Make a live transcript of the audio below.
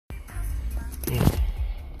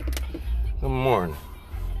Good morning.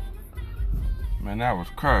 Man, that was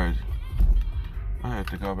crazy. I had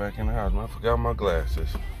to go back in the house, man. I forgot my glasses.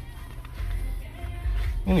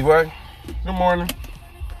 Anyway, good morning.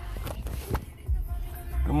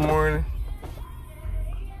 Good morning.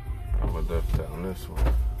 I'm gonna dust down this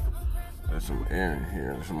one. There's some air in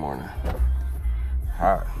here this morning.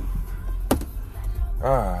 Hot.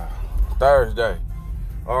 Thursday.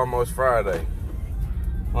 Almost Friday.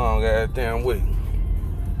 Long goddamn week.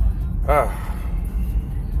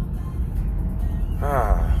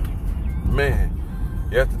 Man.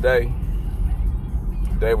 Yesterday,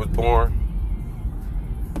 day was born.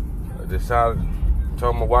 I decided,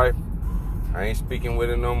 told my wife, I ain't speaking with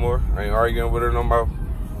her no more. I ain't arguing with her no more.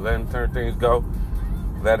 Letting certain things go.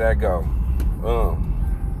 Let that go.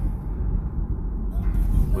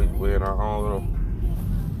 We in our own little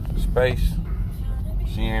space.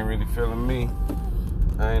 She ain't really feeling me.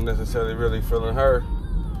 I ain't necessarily really feeling her.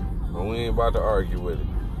 But we ain't about to argue with it.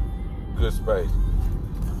 Good space.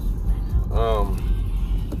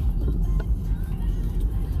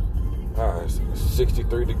 It's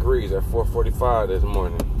 63 degrees at 4:45 this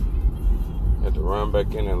morning. Had to run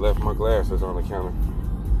back in and left my glasses on the counter.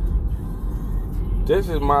 This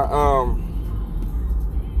is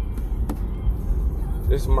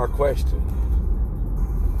my question.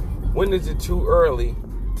 When is it too early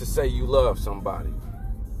to say you love somebody?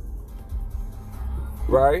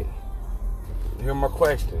 Right? Here's my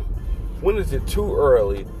question. When is it too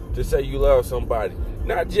early to say you love somebody?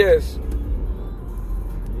 Not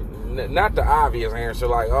the obvious answer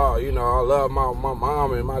like, oh, I love my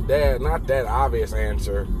mom and my dad. Not that obvious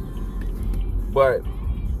answer. But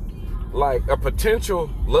like a potential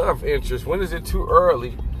love interest, when is it too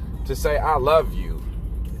early to say I love you?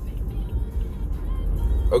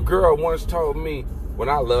 A girl once told me, when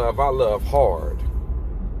I love hard.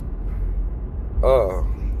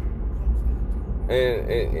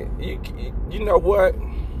 And you know what?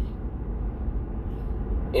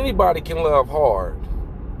 Anybody can love hard,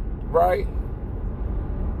 right?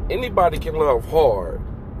 Anybody can love hard.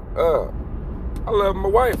 I love my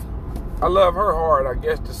wife. I love her hard, I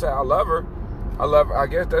guess, to say I love her. I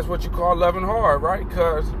guess that's what you call loving hard, right?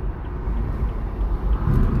 Because,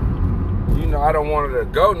 I don't want her to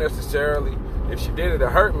go necessarily. If she did it to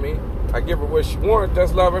hurt me, I give her what she wants.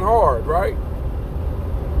 That's loving hard, right?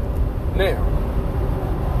 Now,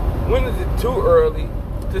 when is it too early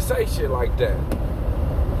to say shit like that?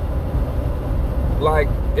 Like,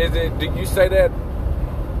 do you say that,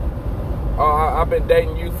 I've been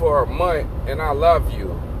dating you for a month and I love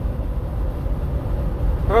you?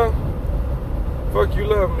 Huh? Fuck, you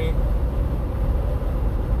love me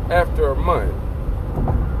after a month?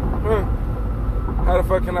 Huh? How the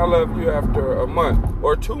fuck can I love you after a month?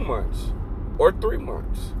 Or 2 months? Or 3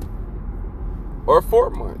 months? Or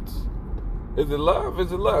 4 months? Is it love?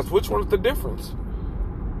 Is it lust? Which one's the difference?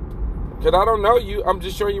 Because I don't know you. I'm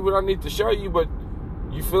just showing you what I need to show you, but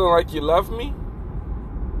you feeling like you love me?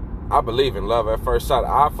 I believe in love at first sight.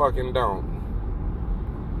 I fucking don't.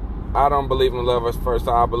 I don't believe in love at first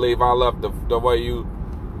sight. I believe I love the way you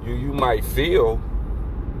might feel,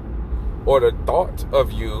 or the thought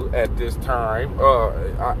of you at this time.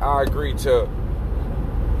 I agree to.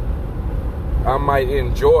 I might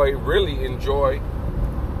really enjoy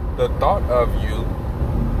the thought of you.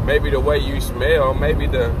 Maybe the way you smell. Maybe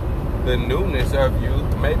the newness of you.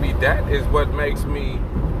 Maybe that is what makes me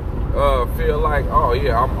feel like, oh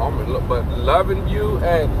yeah, but loving you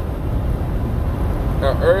at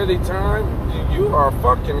an early time, you are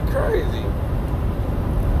fucking crazy.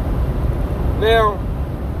 Now,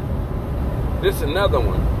 this is another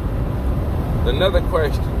one. Another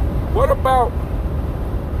question. What about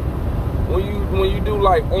when you do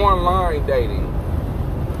like online dating?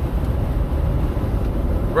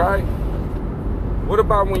 Right? What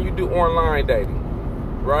about when you do online dating?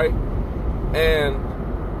 Right? And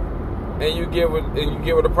you get with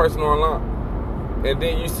a person online, and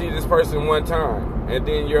then you see this person one time, and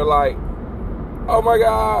then you're like, oh my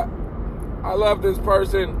God, I love this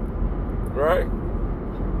person, right?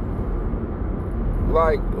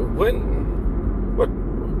 Like,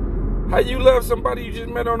 how you love somebody you just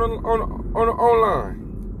met on online?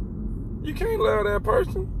 You can't love that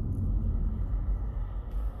person.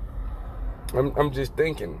 I'm just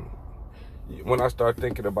thinking. When I start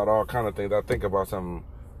thinking about all kind of things, I think about something.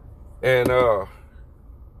 And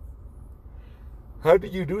how do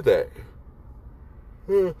you do that?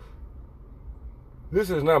 This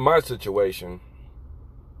is not my situation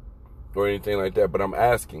or anything like that, but I'm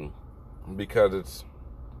asking because it's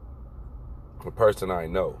a person I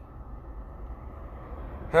know.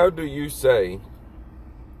 How do you say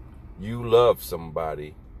you love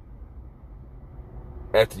somebody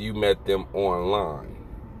after you met them online.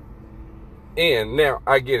 And now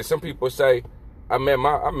I get it. Some people say, I met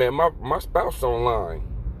my spouse online.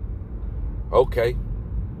 Okay.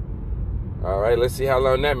 All right, let's see how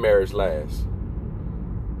long that marriage lasts.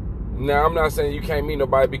 Now, I'm not saying you can't meet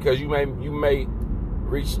nobody, because you may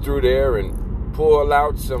reach through there and pull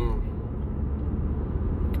out some,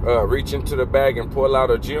 reach into the bag and pull out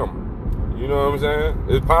a gem. You know what I'm saying?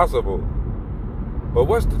 It's possible. But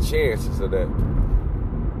what's the chances of that?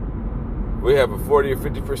 We have a 40 or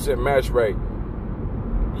 50% match rate.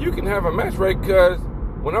 You can have a match rate, because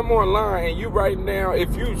when I'm online and you writing down,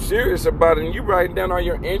 if you serious about it and you writing down all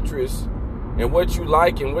your interests and what you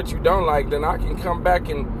like and what you don't like, then I can come back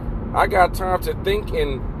and I got time to think,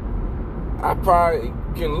 and I probably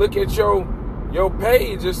can look at your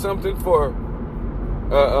page or something for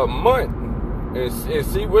a month and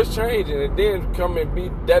see what's changing, and then come and be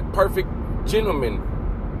that perfect gentleman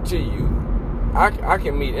to you. I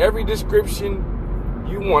can meet every description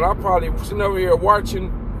you want. I probably sitting over here watching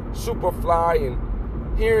Superfly and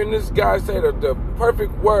hearing this guy say the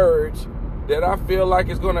perfect words that I feel like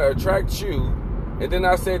is going to attract you. And then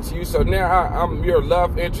I said to you, so now I'm your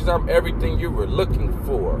love interest. I'm everything you were looking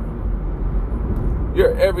for.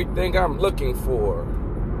 You're everything I'm looking for.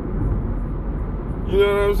 You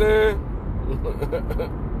know what I'm saying?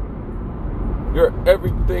 You're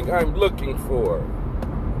everything I'm looking for.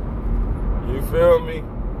 You feel me?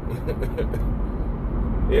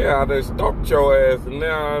 Yeah, I done stalked your ass, and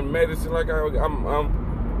now I made it seem like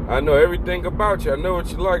I know everything about you. I know what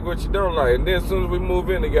you like, what you don't like. And then as soon as we move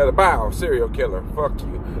in together, bow, serial killer, fuck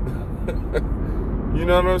you. You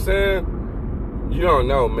know what I'm saying? You don't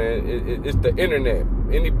know, man. It's the internet.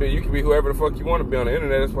 You can be whoever the fuck you want to be on the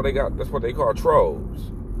internet. That's what they got. That's what they call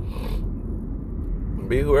trolls.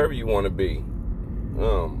 Be whoever you want to be,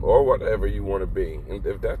 or whatever you want to be. And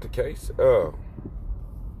if that's the case,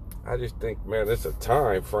 I just think, man, it's a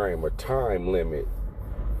time frame, a time limit.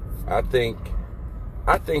 I think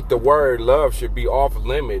the word love should be off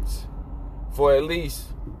limits for at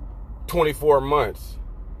least 24 months.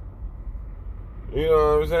 You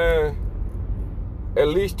know what I'm saying? At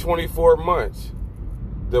least 24 months.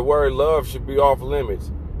 The word love should be off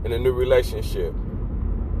limits in a new relationship.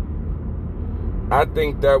 I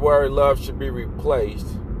think that word love should be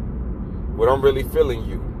replaced with I'm really feeling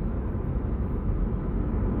you.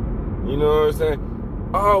 You know what I'm saying?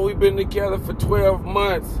 Oh, we've been together for 12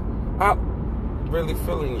 months. I'm really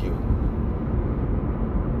feeling you.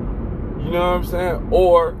 You know what I'm saying?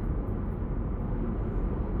 Or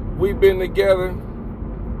we've been together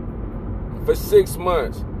for 6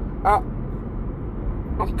 months.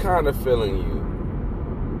 I'm kind of feeling you.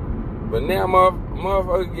 But now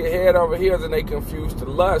motherfuckers get head over heels and they confuse the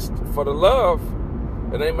lust for the love.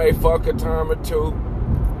 And they may fuck a time or two.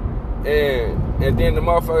 And then the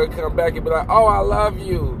motherfucker come back and be like, oh, I love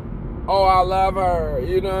you. Oh, I love her.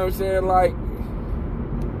 You know what I'm saying? Like,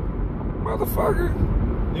 motherfucker,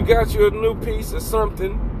 you got you a new piece of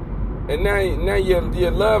something. And now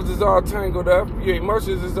your loves is all tangled up. Your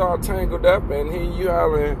emotions is all tangled up. And here you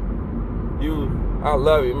hollering, I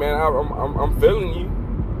love you, man. I'm feeling you.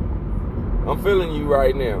 I'm feeling you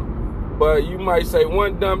right now. But you might say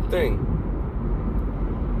one dumb thing,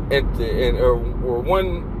 or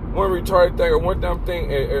one retarded thing, or one dumb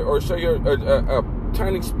thing, or show you a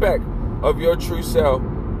tiny speck of your true self,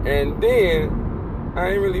 and then I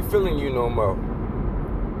ain't really feeling you no more.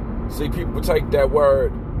 See, people take that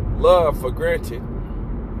word love for granted,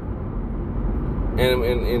 and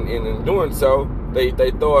in doing so, they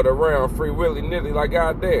throw it around free willy-nilly like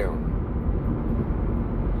goddamn.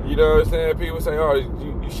 You know what I'm saying? People say, oh,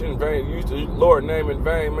 you shouldn't use the Lord name in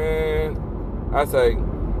vain, man. I say,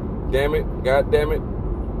 damn it, God damn it,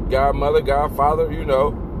 Godmother, Godfather, you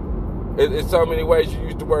know. It's so many ways you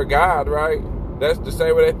use the word God, right? That's the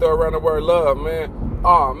same way they throw around the word love, man.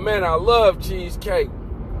 Oh, man, I love cheesecake.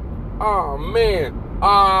 Oh, man,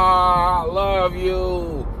 I love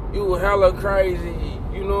you. You hella crazy.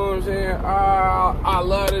 You know what I'm saying? I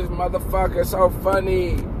love this motherfucker. So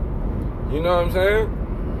funny. You know what I'm saying?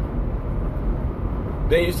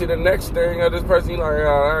 Then you see the next thing of this person, you like,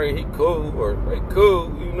 oh, he cool, or they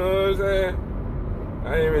cool, you know what I'm saying?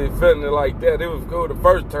 I ain't really feeling it like that. It was cool the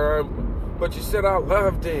first time, but you said I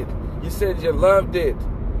loved it. You said you loved it.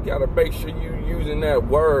 You gotta make sure you're using that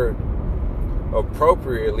word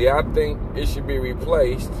appropriately. I think it should be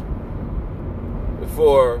replaced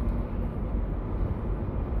for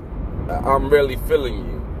I'm really feeling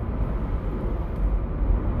you.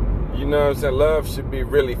 You know what I'm saying? Love should be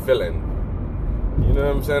really feeling. You know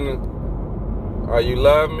what I'm saying? Are you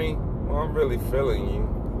love me? Well, I'm really feeling you.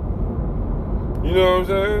 You know what I'm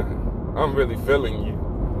saying? I'm really feeling you.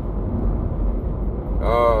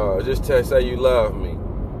 Just to say you love me.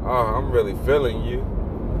 I'm really feeling you.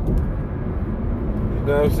 You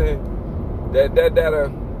know what I'm saying?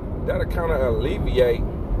 That'll kind of alleviate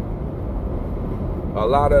a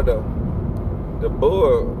lot of the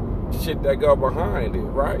bullshit that go behind it,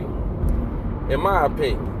 right? In my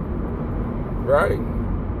opinion, right?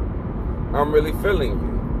 I'm really feeling you.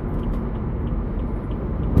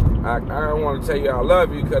 I don't want to tell you I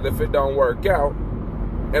love you, because if it don't work out,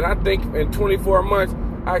 and I think in 24 months,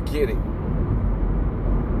 I get it.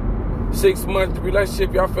 6 months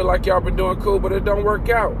relationship, y'all feel like y'all been doing cool, but it don't work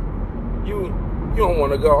out. You don't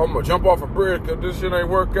want to go, I'm going to jump off a bridge because this shit ain't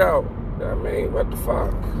work out. I mean, what the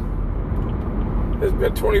fuck? It's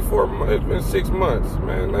been 24 months, it's been 6 months,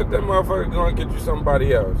 man. Let that motherfucker go and get you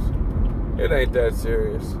somebody else. It ain't that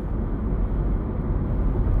serious.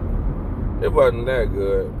 It wasn't that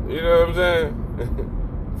good. You know what I'm saying?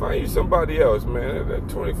 Find you somebody else, man. That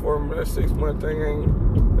 24, that 6 month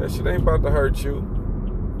thing that shit ain't about to hurt you.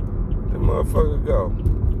 That motherfucker go.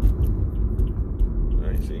 I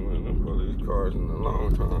ain't seen one of them police cars in a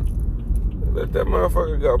long time. Let that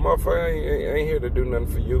motherfucker go. Motherfucker ain't here to do nothing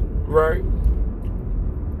for you, right?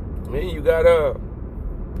 Man, you got a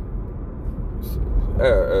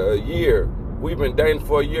year. We've been dating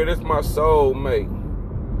for a year. This my soulmate.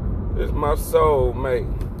 This my soulmate.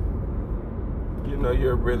 You know,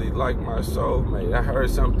 you're really like my soulmate. I heard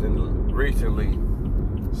something recently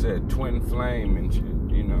said twin flame and shit.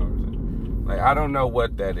 You know what I'm saying? Like, I don't know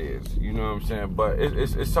what that is. You know what I'm saying? But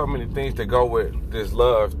it's so many things that go with this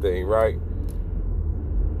love thing, right?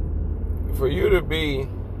 For you to be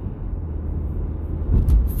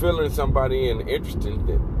feeling somebody and interested,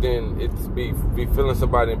 then it's be feeling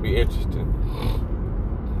somebody and be interested.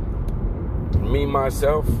 Me,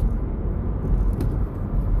 myself,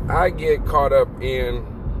 I get caught up in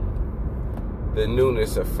the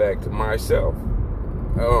newness effect myself.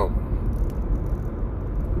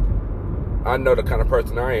 I know the kind of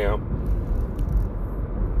person I am.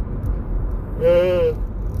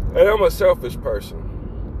 And I'm a selfish person.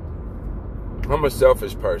 I'm a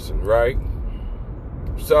selfish person, right?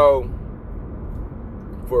 So,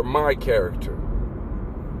 for my character,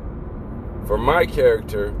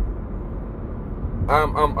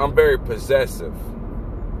 I'm very possessive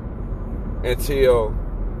until,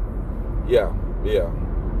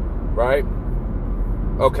 right?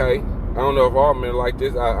 Okay, I don't know if all men are like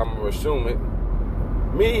this. I'm gonna assume it.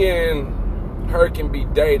 Me and her can be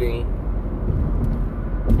dating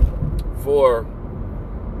for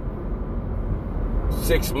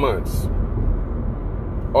 6 months,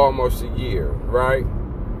 almost a year, right?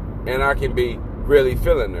 And I can be really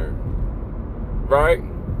feeling her, right?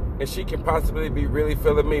 And she can possibly be really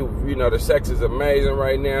feeling me. You know, the sex is amazing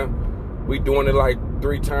right now. We doing it like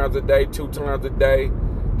 3 times a day, 2 times a day.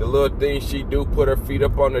 The little things she do, put her feet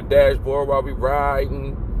up on the dashboard while we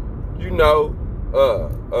riding. You know,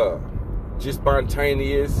 just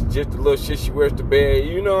spontaneous, just the little shit she wears to bed.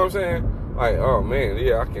 You know what I'm saying? Like, oh man,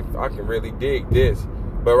 yeah, I can really dig this.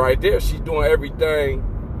 But right there, she's doing everything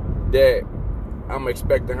that I'm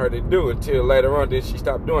expecting her to do until later on. Then she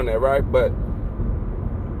stopped doing that, right? But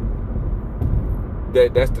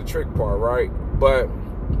that's the trick part, right? But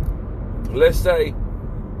let's say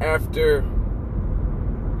after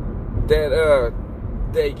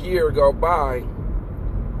that year go by,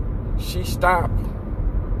 she stopped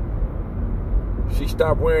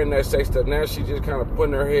wearing that sex stuff. Now she just kind of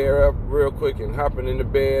putting her hair up real quick and hopping in the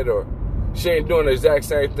bed, or she ain't doing the exact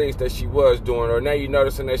same things that she was doing, or now you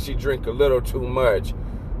noticing that she drink a little too much,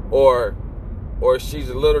 or she's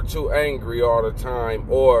a little too angry all the time,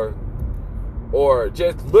 or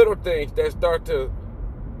just little things that start to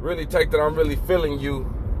really take that I'm really feeling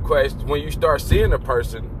you quest. When you start seeing a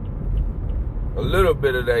person, a little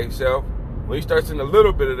bit of that self, when you start seeing a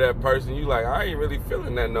little bit of that person, you like, I ain't really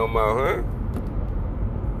feeling that no more, huh?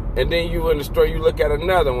 And then you in the store, you look at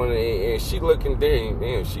another one, and she looking,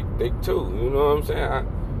 damn, she thick too. You know what I'm saying?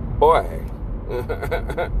 Boy.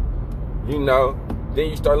 You know, then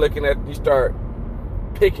you start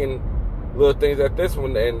picking little things at this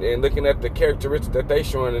one and looking at the characteristics that they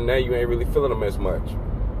showing, and now you ain't really feeling them as much.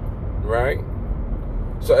 Right?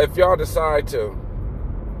 So if y'all decide to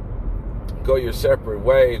go your separate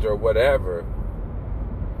ways or whatever,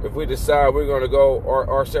 if we decide we're going to go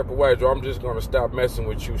our separate ways, or I'm just going to stop messing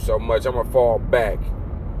with you so much, I'm going to fall back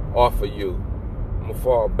off of you. I'm going to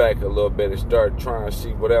fall back a little bit and start trying to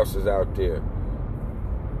see what else is out there.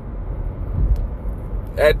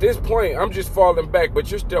 At this point, I'm just falling back, but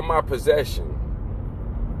you're still my possession.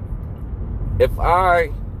 If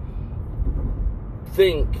I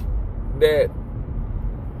think that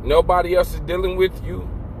nobody else is dealing with you,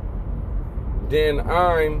 then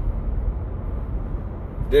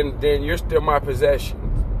you're still my possession,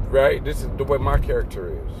 right? This is the way my character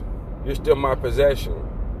is. You're still my possession.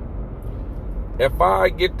 If I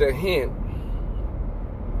get the hint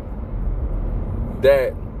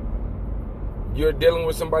that you're dealing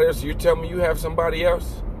with somebody else, you tell me you have somebody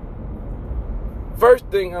else, first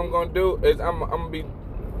thing I'm going to do is I'm going to be,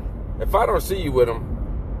 if I don't see you with them,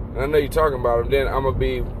 and I know you're talking about them, then I'm going to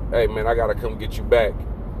be, hey, man, I got to come get you back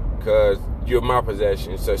because you're my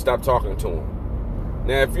possession, so stop talking to him.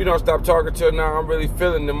 Now, if you don't stop talking to him, now I'm really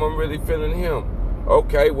feeling them, I'm really feeling him.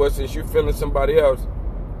 Okay, well, since you're feeling somebody else,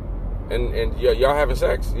 and y'all having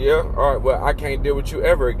sex, yeah? All right, well, I can't deal with you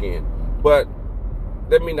ever again. But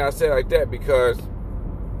let me not say it like that, because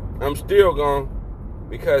I'm still going,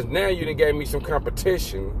 because now you done gave me some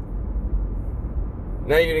competition.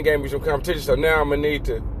 Now you done gave me some competition, so now I'm going to need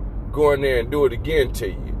to go in there and do it again to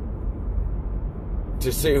you.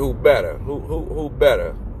 To see who better, who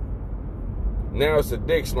better. Now it's a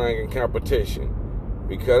dick slanging competition.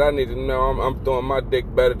 Because I need to know I'm throwing my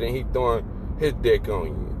dick better than he throwing his dick on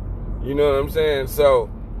you. You know what I'm saying? So,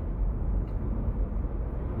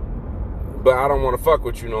 but I don't want to fuck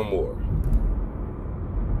with you no more.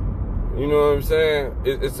 You know what I'm saying?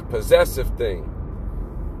 It's a possessive thing.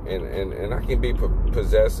 And I can be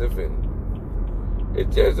possessive, and it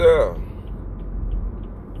just, you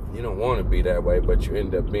don't want to be that way, but you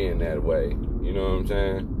end up being that way. You know what I'm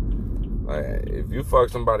saying? Like, if you fuck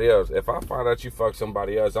somebody else, if I find out you fuck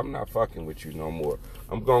somebody else, I'm not fucking with you no more.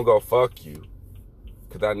 I'm gonna go fuck you.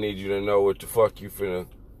 Because I need you to know what the fuck you finna,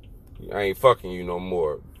 I ain't fucking you no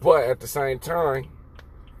more. But at the same time,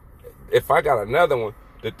 if I got another one,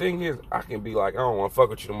 the thing is, I can be like, I don't want to fuck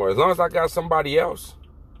with you no more. As long as I got somebody else,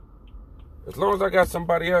 I'm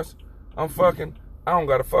fucking, I don't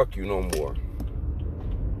gotta fuck you no more.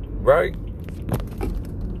 Right?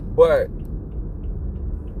 But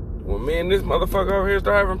when me and this motherfucker over here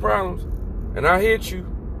start having problems, and I hit you,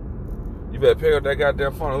 you better pick up that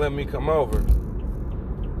goddamn phone and let me come over.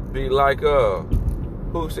 Be like,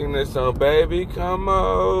 who sing this song? Baby, come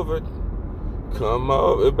over. Come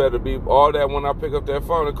over. It better be all that when I pick up that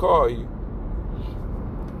phone and call you.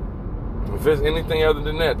 If it's anything other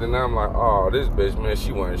than that, then I'm like, oh, this bitch, man,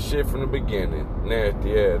 she wasn't shit from the beginning.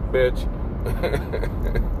 Nasty ass bitch.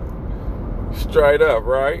 Straight up,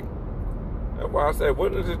 right? That's why I said,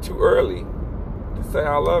 when is it too early to say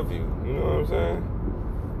I love you? You know what I'm saying?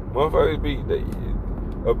 Motherfuckers be,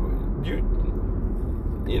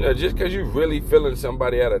 you know, just because you really feeling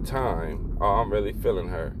somebody at a time, oh, I'm really feeling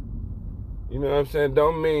her. You know what I'm saying?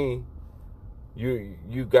 Don't mean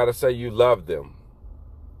you got to say you love them.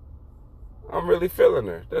 I'm really feeling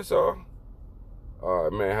her. That's all. All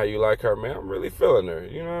right, man, how you like her, man? I'm really feeling her.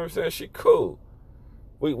 You know what I'm saying? She cool.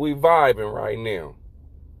 We vibing right now.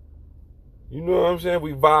 You know what I'm saying?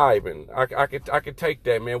 We vibing. I could take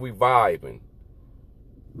that, man. We vibing.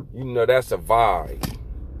 You know, that's a vibe.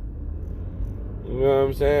 You know what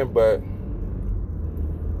I'm saying? But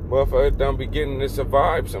motherfuckers don't be getting this a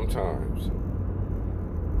vibe sometimes.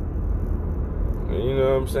 You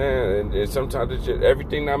know what I'm saying? And sometimes it's just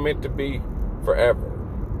everything not meant to be forever.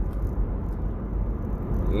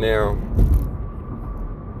 Now,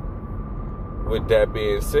 with that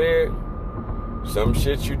being said, some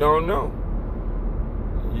shit you don't know.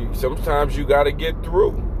 Sometimes you gotta get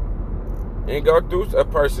through and go through a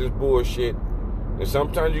person's bullshit. And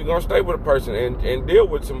sometimes you're gonna stay with a person and deal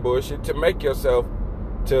with some bullshit to make yourself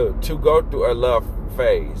to go through a love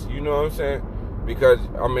phase. You know what I'm saying? Because,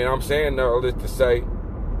 I mean, I'm saying all this to say,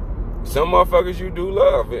 some motherfuckers you do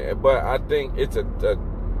love, but I think it's a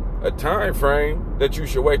time frame that you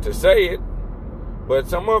should wait to say it. But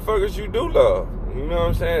some motherfuckers you do love. You know what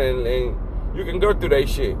I'm saying? And you can go through that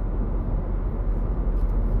shit.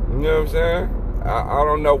 You know what I'm saying? I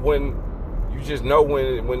don't know when, you just know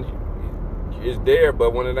when it's there,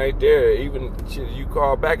 but when it ain't there, even shit, you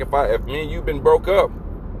call back. If me and you been broke up,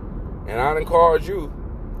 and I done called you,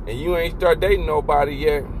 and you ain't start dating nobody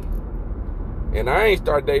yet, and I ain't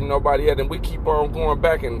start dating nobody yet, and we keep on going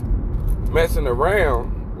back and messing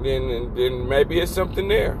around, then maybe it's something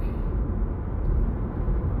there.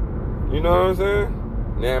 You know what I'm saying?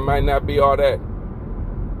 Now, it might not be all that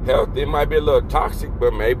healthy. It might be a little toxic,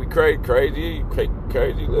 but maybe crazy,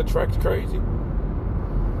 little tracks crazy.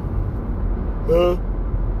 Well,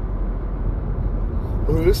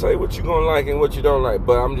 let's say what you gonna like and what you don't like.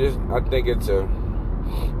 But I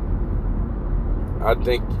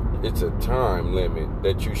think it's a time limit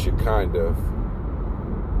that you should kind of,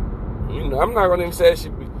 you know, I'm not gonna even say it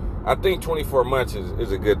should be, I think 24 months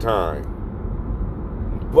is a good time.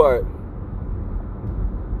 But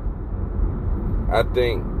I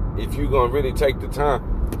think if you're gonna really take the time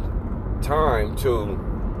to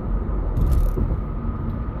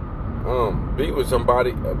be with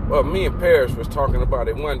somebody, me and Paris was talking about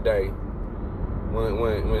it one day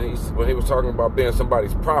when he was talking about being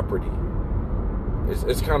somebody's property.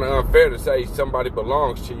 It's kind of unfair to say somebody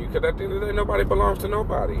belongs to you, because at the end of the day, nobody belongs to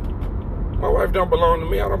nobody. My wife don't belong to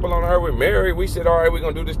me. I don't belong to her. We're married. We said, all right, we're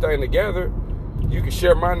going to do this thing together. You can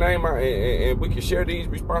share my name, and we can share these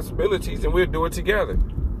responsibilities, and we'll do it together.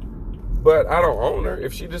 But I don't own her.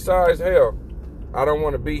 If she decides, hell, I don't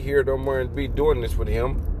want to be here no more and be doing this with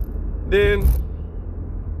him, then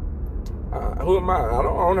who am I? I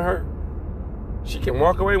don't own her. She can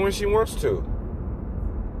walk away when she wants to.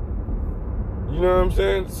 You know what I'm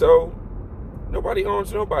saying? So, nobody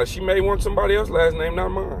owns nobody. She may want somebody else's last name, not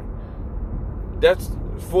mine. That's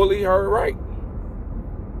fully her right.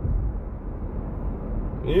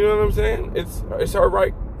 You know what I'm saying? It's her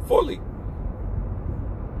right fully.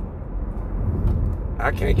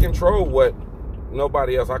 I can't control what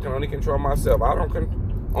nobody else. I can only control myself. I don't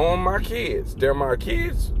own my kids. They're my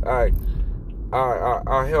kids. I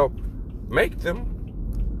help make them.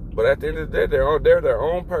 But at the end of the day, they're their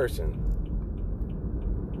own person.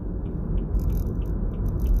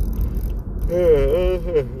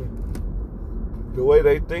 The way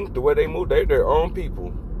they think, the way they move, they're their own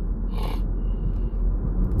people.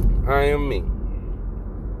 I am me.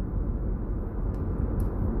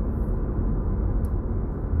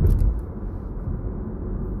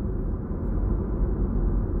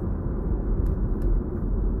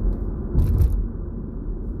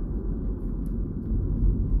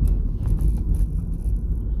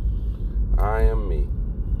 I am me.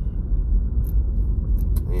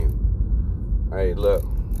 Hey, look,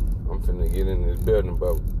 I'm finna get in this building,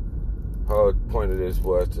 but whole point of this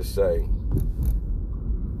was to say,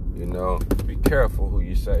 you know, be careful who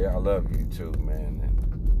you say I love you to, man.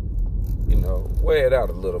 And, you know, weigh it out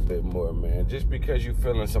a little bit more, man. Just because you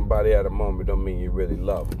feeling somebody at a moment don't mean you really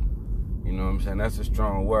love them. You know what I'm saying? That's a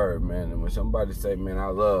strong word, man. And when somebody say, man, I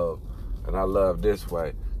love, and I love this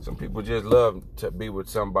way, some people just love to be with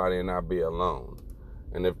somebody and not be alone.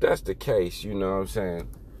 And if that's the case, you know what I'm saying,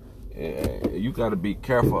 you got to be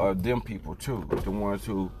careful of them people too, the ones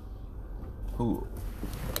who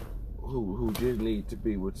just need to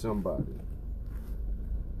be with somebody.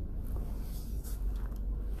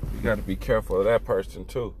 You got to be careful of that person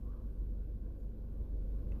too,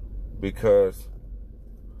 because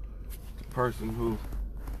the person who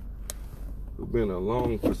been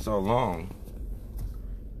alone for so long,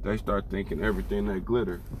 they start thinking everything that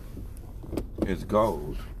glitter is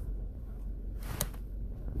gold.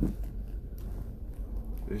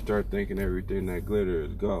 They start thinking everything that glitter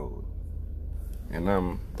is gold. And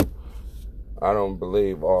I don't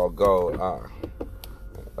believe all gold. You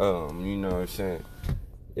know what I'm saying?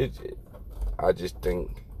 I just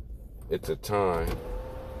think it's a time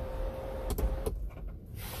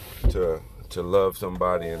to love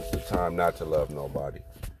somebody, and it's a time not to love nobody.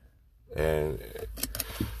 And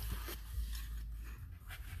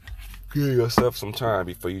give yourself some time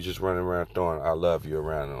before you just run around throwing I love you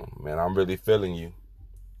around them. Man, I'm really feeling you,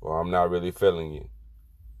 or I'm not really feeling you.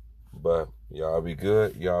 But y'all be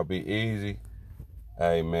good. Y'all be easy.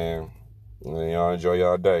 Hey, man. Y'all enjoy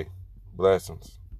y'all day. Blessings.